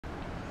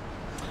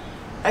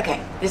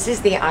Okay, this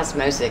is the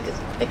osmosis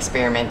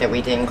experiment that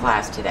we did in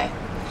class today.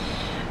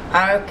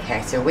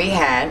 Okay, so we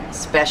had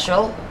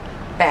special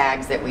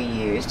bags that we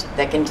used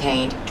that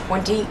contained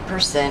 20%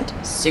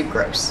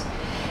 sucrose.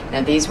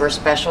 Now these were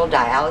special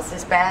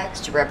dialysis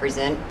bags to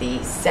represent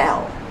the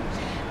cell.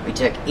 We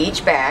took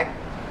each bag,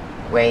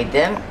 weighed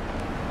them,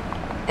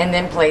 and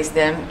then placed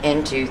them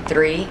into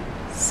 3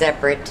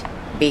 separate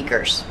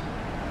beakers.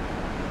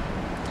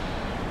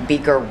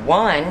 Beaker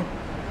 1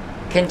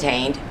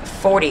 contained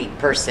 40%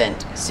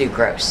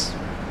 sucrose.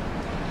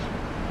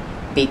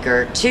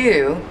 Beaker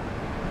 2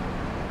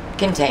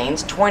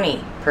 contains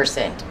 20%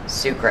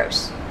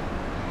 sucrose.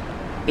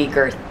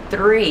 Beaker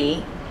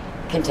 3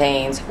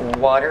 contains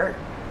water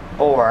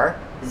or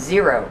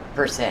 0%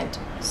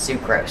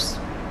 sucrose.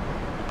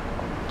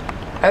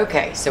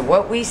 Okay, so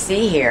what we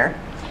see here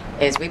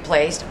is we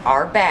placed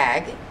our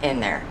bag in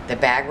there. The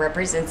bag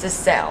represents a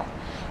cell,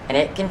 and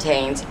it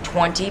contains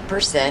 20%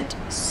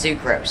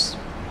 sucrose.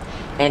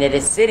 And it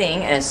is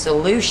sitting in a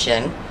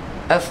solution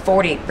of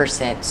 40%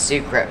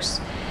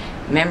 sucrose.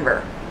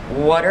 Remember,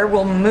 water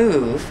will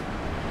move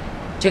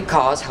to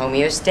cause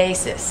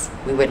homeostasis.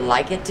 We would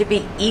like it to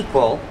be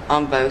equal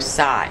on both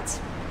sides.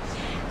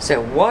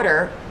 So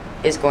water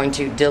is going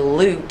to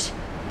dilute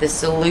the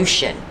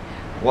solution.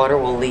 Water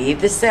will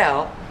leave the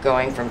cell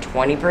going from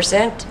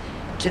 20%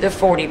 to the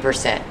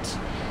 40%.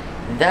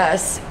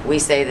 Thus, we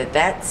say that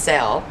that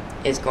cell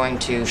is going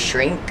to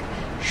shrink,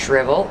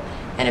 shrivel,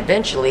 and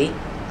eventually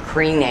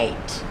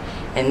crenate.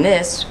 And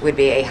this would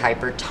be a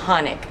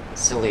hypertonic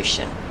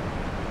solution.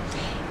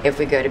 If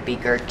we go to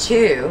beaker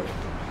 2,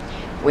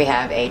 we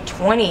have a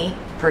 20%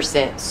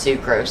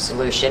 sucrose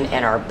solution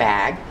in our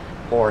bag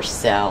or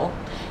cell,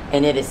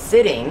 and it is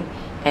sitting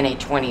in a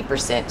 20%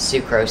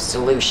 sucrose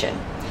solution.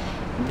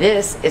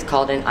 This is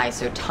called an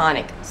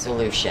isotonic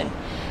solution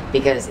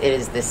because it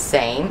is the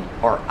same,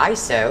 or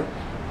iso,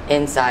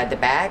 inside the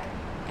bag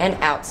and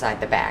outside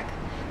the bag.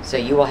 So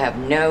you will have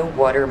no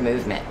water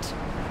movement.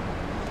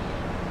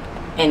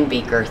 In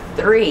beaker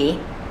 3,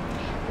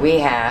 we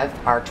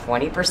have our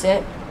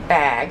 20%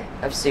 bag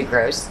of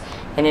sucrose,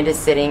 and it is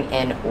sitting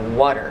in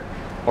water,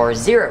 or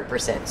 0%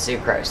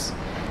 sucrose.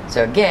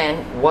 So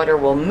again, water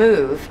will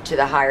move to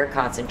the higher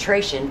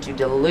concentration to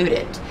dilute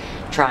it,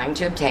 trying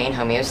to obtain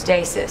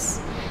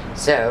homeostasis.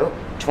 So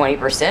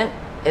 20%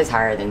 is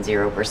higher than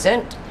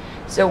 0%,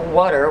 so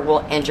water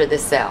will enter the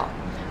cell,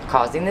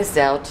 causing the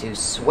cell to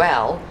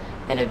swell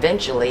and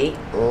eventually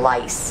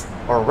lyse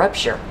or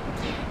rupture.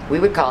 We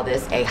would call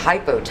this a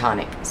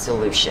hypotonic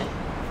solution.